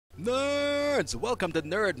Nerds! Welcome to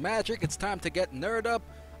Nerd Magic. It's time to get nerd up.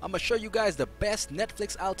 I'm gonna show you guys the best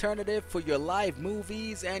Netflix alternative for your live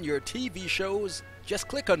movies and your TV shows. Just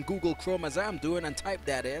click on Google Chrome as I'm doing and type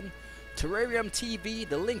that in. Terrarium TV,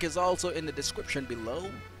 the link is also in the description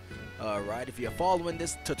below. Alright, if you're following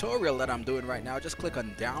this tutorial that I'm doing right now, just click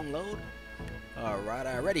on download. Alright,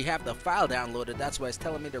 I already have the file downloaded, that's why it's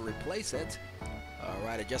telling me to replace it.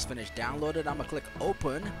 Alright, I just finished downloading. I'm gonna click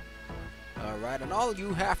open. Alright, and all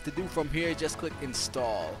you have to do from here is just click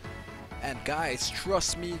install. And guys,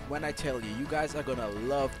 trust me when I tell you, you guys are gonna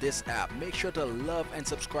love this app. Make sure to love and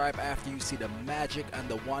subscribe after you see the magic and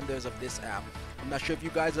the wonders of this app. I'm not sure if you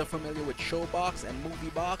guys are familiar with Showbox and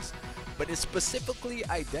MovieBox, but it's specifically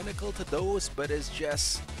identical to those, but it's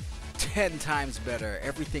just 10 times better.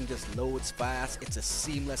 Everything just loads fast. It's a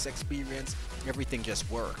seamless experience. Everything just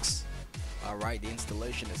works. Alright, the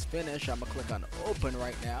installation is finished. I'm gonna click on open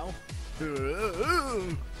right now.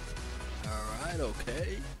 Alright,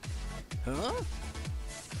 okay. Huh?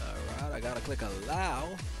 Alright, I gotta click allow.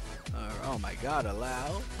 Oh my god,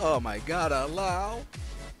 allow. Oh my god, allow.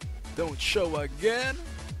 Don't show again.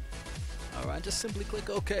 Alright, just simply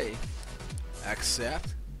click OK.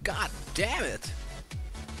 Accept. God damn it.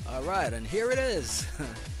 Alright, and here it is.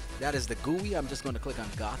 That is the GUI. I'm just going to click on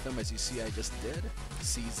Gotham, as you see I just did.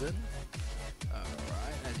 Season.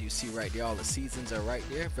 Alright, as you see right there, all the seasons are right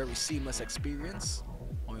there. Very seamless experience.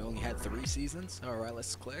 We only had 3 seasons. Alright,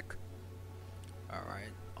 let's click. Alright,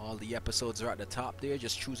 all the episodes are at the top there.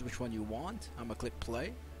 Just choose which one you want. I'm going to click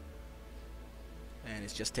play. And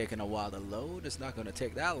it's just taking a while to load. It's not going to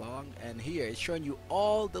take that long. And here it's showing you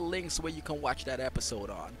all the links where you can watch that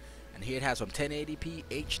episode on. And here it has from 1080p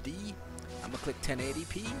HD. I'm going to click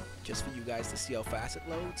 1080p just for you guys to see how fast it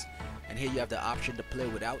loads. And here you have the option to play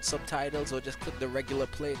without subtitles, or just click the regular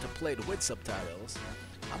play to play it with subtitles.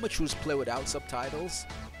 I'm going to choose play without subtitles.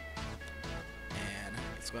 And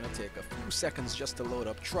it's going to take a few seconds just to load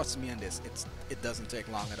up. Trust me on this, it doesn't take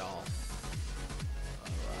long at all.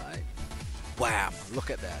 Alright. Wham! Look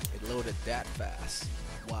at that. It loaded that fast.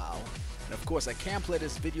 Wow. And of course I can't play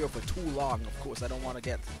this video for too long. Of course I don't want to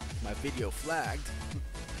get my video flagged.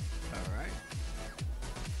 Alright.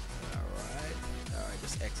 Alright. Alright,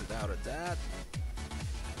 just exit out of that.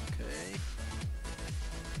 Okay.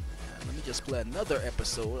 And let me just play another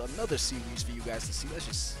episode, another series for you guys to see.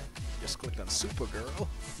 Let's just click on Supergirl.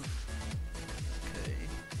 Okay.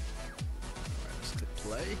 Alright, just click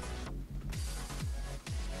play.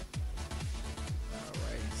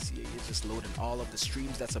 Just loading all of the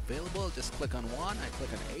streams that's available. Just click on one. I click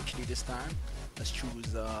on HD this time. Let's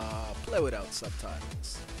choose play without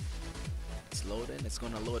subtitles. It's loading. It's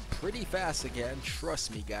gonna load pretty fast again.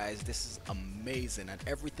 Trust me guys, this is amazing, and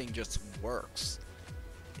everything just works.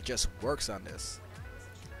 It just works on this.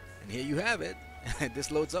 And here you have it.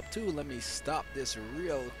 This loads up too. Let me stop this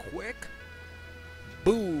real quick.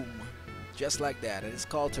 Boom, just like that. And it's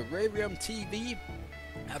called Terrarium TV.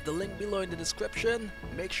 I have the link below in the description.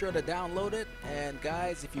 Make sure to download it. And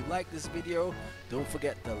guys, if you like this video, don't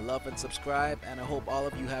forget to love and subscribe. And I hope all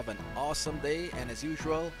of you have an awesome day. And as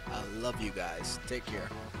usual, I love you guys. Take care.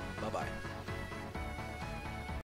 Bye bye.